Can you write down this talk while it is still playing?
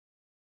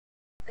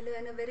Hello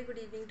and a very good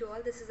evening to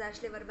all. This is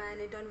Aishley, Verma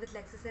and intern with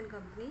LEXIS and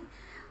Company.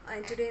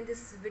 And today in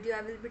this video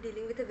I will be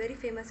dealing with a very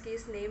famous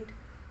case named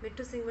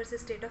Mithu Singh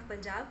versus State of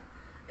Punjab.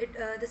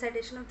 The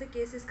citation of the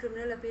case is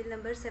Criminal Appeal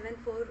number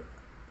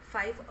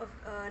 745 of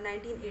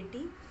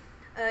 1980.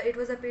 It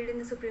was appealed in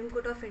the Supreme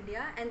Court of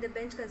India, and the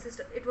bench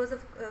it was a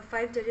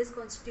 5 judges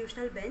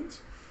constitutional bench,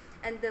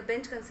 and the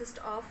bench consists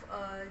of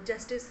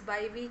Justice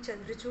Y.V.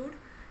 Chandrachud,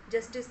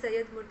 Justice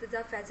Syed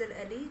Murtaza Fazal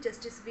Ali,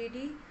 Justice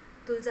V.D.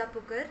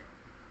 Tulsapurkar,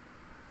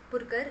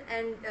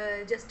 and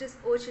Justice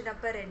O.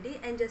 Chinnappa Reddy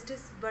and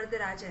Justice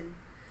Varadarajan.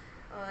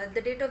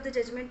 The date of the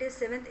judgment is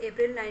 7th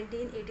April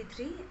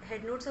 1983.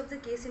 Head notes of the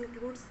case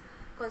includes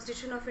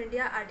Constitution of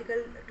India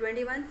Article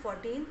 21,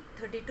 14,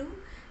 32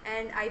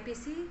 and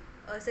IPC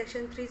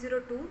Section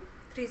 302,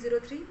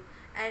 303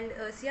 and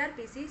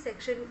CRPC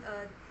Section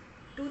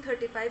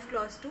 235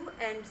 Clause 2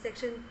 and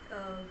Section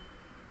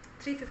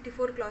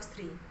 354 Clause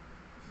 3.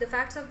 The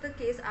facts of the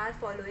case are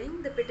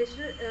following. The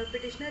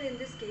petitioner in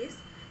this case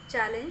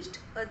challenged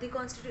the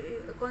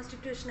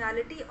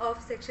constitutionality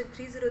of Section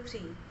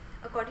 303.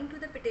 According to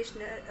the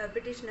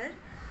petitioner,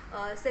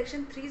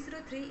 Section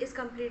 303 is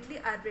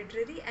completely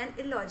arbitrary and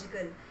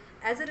illogical.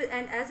 As a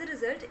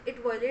result, it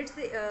violates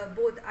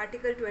both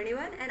Article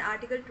 21 and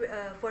Article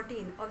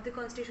 14 of the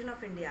Constitution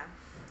of India.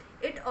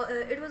 It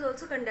was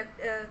also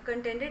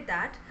contended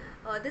that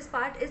this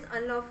part is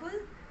unlawful,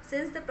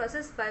 since the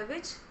process by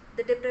which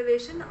the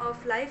deprivation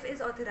of life is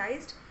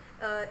authorized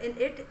in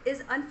it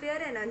is unfair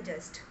and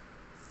unjust.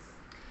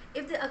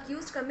 If the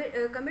accused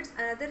commits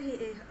another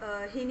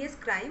heinous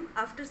crime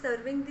after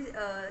serving the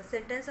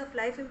sentence of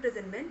life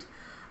imprisonment,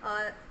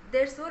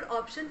 their sole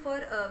option for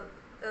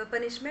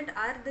punishment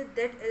are the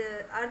death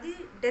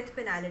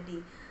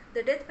penalty.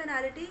 The death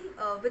penalty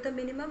with a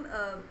minimum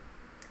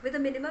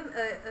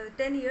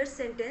 10 years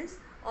sentence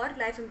or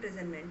life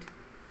imprisonment.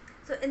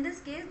 So in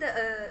this case,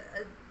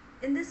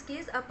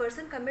 a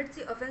person commits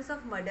the offence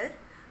of murder.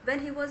 When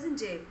he was in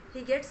jail,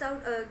 he gets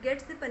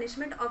the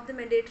punishment of the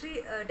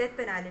mandatory death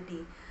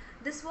penalty.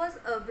 This was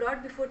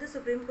brought before the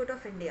Supreme Court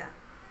of India.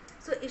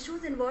 So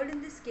issues involved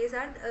in this case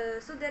are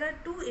so there are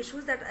two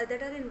issues that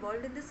are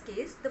involved in this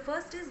case. The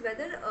first is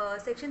whether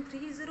Section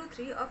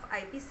 303 of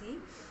IPC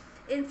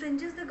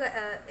infringes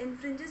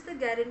the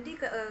guarantee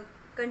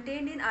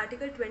contained in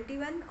Article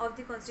 21 of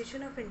the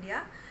Constitution of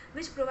India,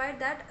 which provide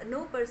that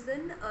no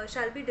person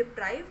shall be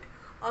deprived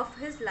of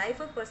his life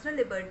or personal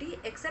liberty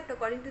except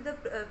according to the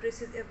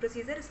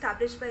procedure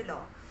established by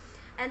law.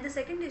 And the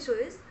second issue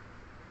is,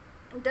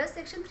 does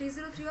Section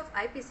 303 of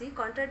IPC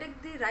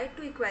contradict the right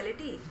to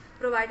equality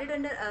provided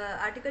under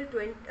Article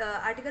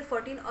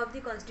 14 of the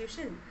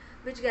Constitution,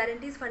 which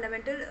guarantees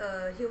fundamental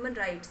human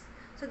rights?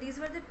 So these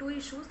were the two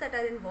issues that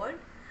are involved,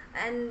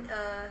 and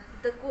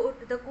the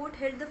court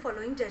held the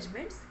following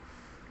judgments.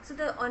 So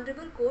the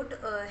Honorable Court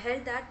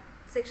held that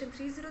Section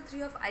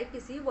 303 of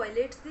IPC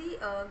violates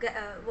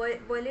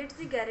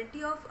the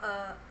guarantee of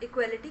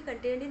equality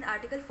contained in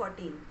Article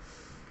 14.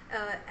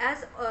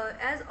 As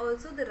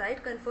also the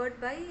right conferred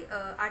by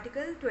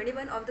Article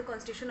 21 of the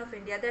Constitution of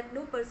India, that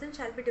no person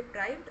shall be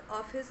deprived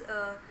of his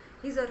or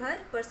her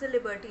personal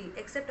liberty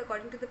except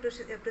according to the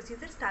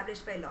procedure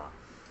established by law.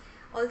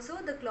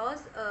 Also, the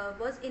clause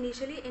was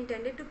initially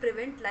intended to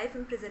prevent life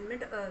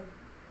imprisonment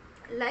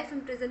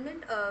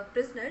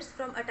prisoners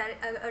from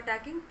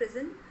attacking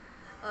prison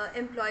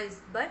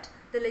employees, but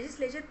the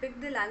legislature picked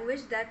the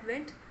language that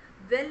went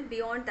well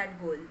beyond that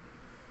goal.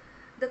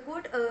 The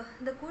court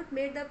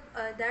made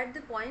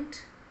the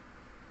point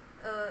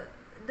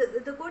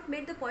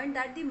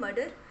that the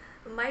murder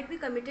might be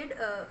committed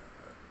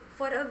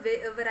for a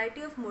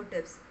variety of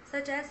motives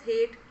such as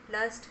hate,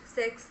 lust,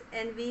 sex,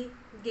 envy,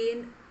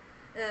 gain,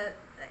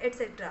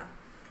 etc.,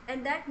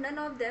 and that none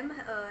of them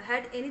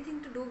had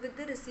anything to do with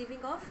the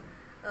receiving of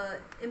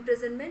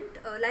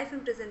life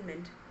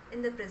imprisonment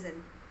in the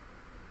prison.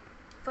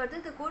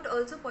 Further, the court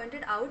also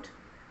pointed out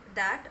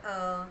that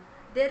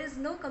there is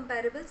no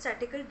comparable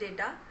statistical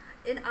data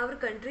in our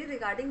country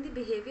regarding the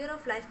behavior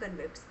of life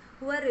convicts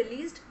who are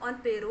released on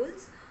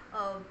payrolls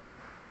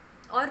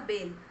or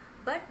bail.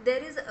 But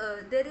there is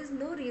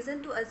no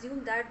reason to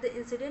assume that the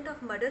incidence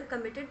of murder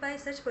committed by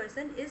such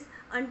person is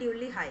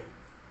unduly high.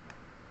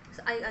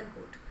 So I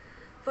unquote.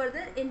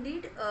 Further,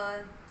 indeed,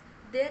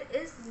 there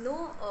is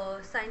no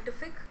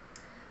scientific.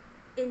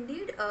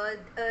 Indeed,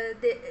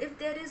 if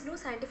there is no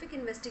scientific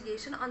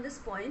investigation on this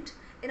point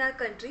in our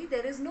country,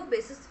 there is no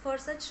basis for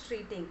such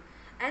treating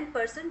and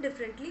person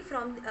differently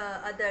from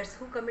others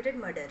who committed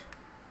murder.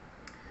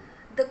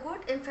 The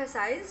court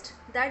emphasized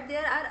that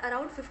there are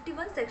around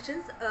 51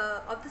 sections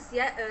of the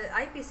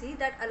IPC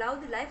that allow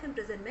the life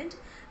imprisonment,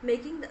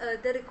 making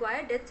the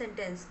required death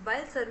sentence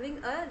while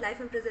serving a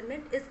life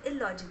imprisonment is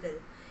illogical.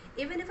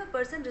 Even if a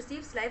person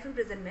receives life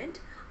imprisonment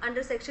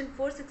under Section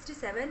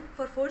 467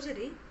 for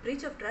forgery,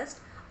 breach of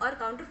trust, or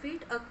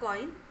counterfeiting a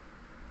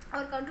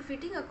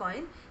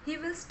coin, he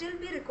will still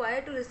be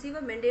required to receive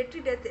a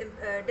mandatory death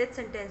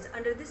sentence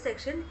under this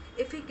section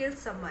if he kills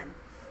someone.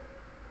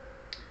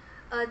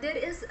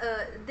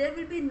 there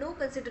will be no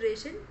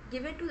consideration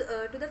given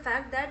to the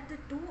fact that the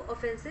two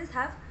offences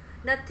have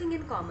nothing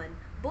in common.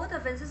 Both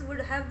offences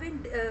would have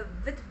been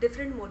with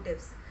different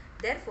motives.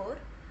 Therefore,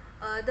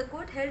 the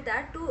court held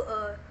that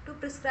to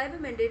prescribe a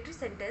mandatory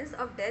sentence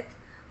of death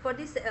for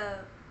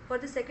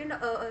the second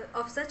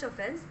of such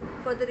offence,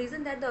 for the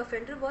reason that the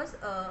offender was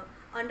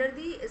under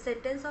the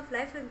sentence of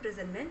life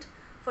imprisonment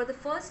for the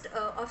first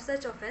of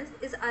such offence,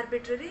 is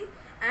arbitrary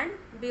and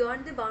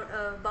beyond the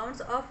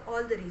bounds of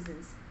all the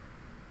reasons.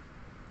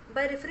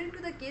 By referring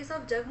to the case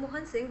of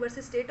Jagmohan Singh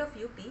versus State of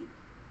UP,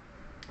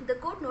 the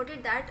court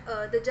noted that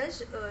the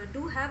judge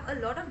do have a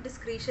lot of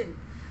discretion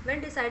when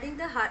deciding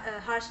the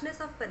harshness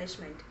of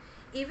punishment,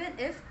 even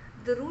if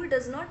the rule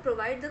does not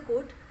provide the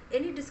court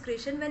any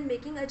discretion when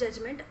making a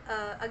judgment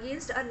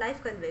against a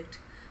life convict,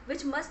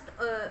 which must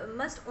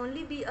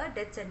only be a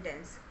death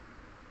sentence.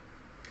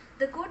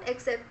 The court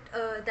accept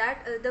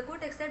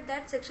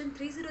that Section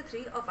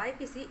 303 of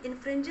IPC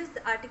infringes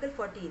the Article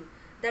 14,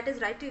 that is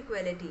right to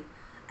equality,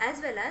 as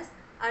well as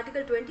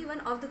Article 21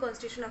 of the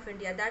Constitution of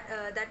India,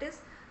 that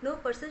is, no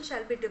person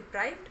shall be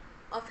deprived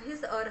of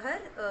his or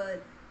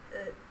her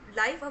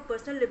life or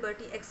personal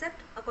liberty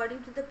except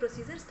according to the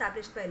procedure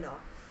established by law.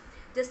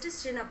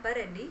 Justice Chinnappa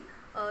Reddy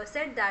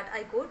said that,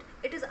 I quote,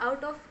 "It is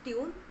out of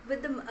tune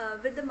with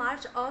the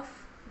march of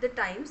the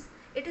times.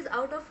 It is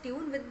out of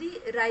tune with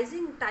the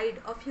rising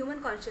tide of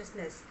human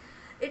consciousness.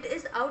 It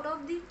is out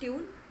of the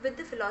tune with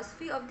the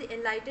philosophy of the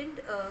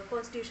enlightened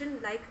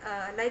constitution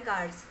like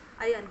ours."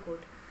 I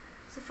unquote.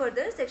 So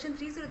further, Section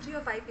 303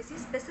 of IPC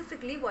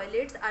specifically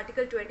violates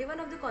Article 21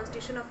 of the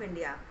Constitution of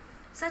India.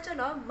 Such a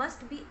law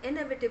must be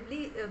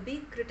inevitably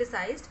be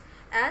criticized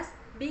as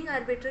being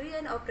arbitrary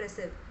and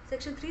oppressive.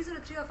 Section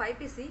 303 of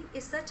IPC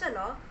is such a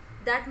law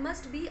that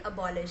must be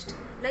abolished,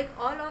 like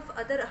all of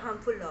other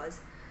harmful laws.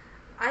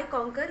 I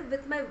concur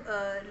with my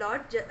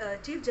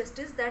Chief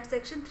Justice that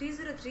Section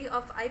 303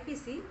 of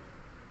IPC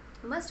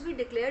must be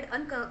declared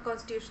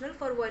unconstitutional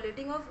for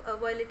violating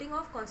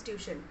of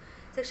Constitution.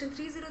 Section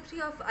 303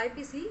 of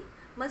IPC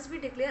must be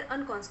declared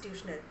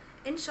unconstitutional.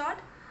 In short,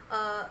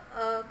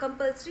 a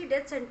compulsory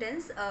death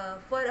sentence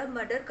for a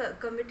murder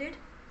committed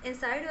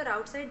inside or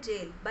outside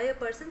jail by a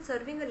person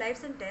serving a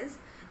life sentence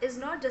is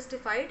not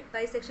justified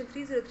by Section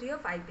 303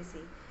 of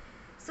IPC.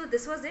 So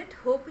this was it.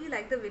 Hope you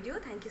liked the video.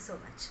 Thank you so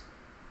much.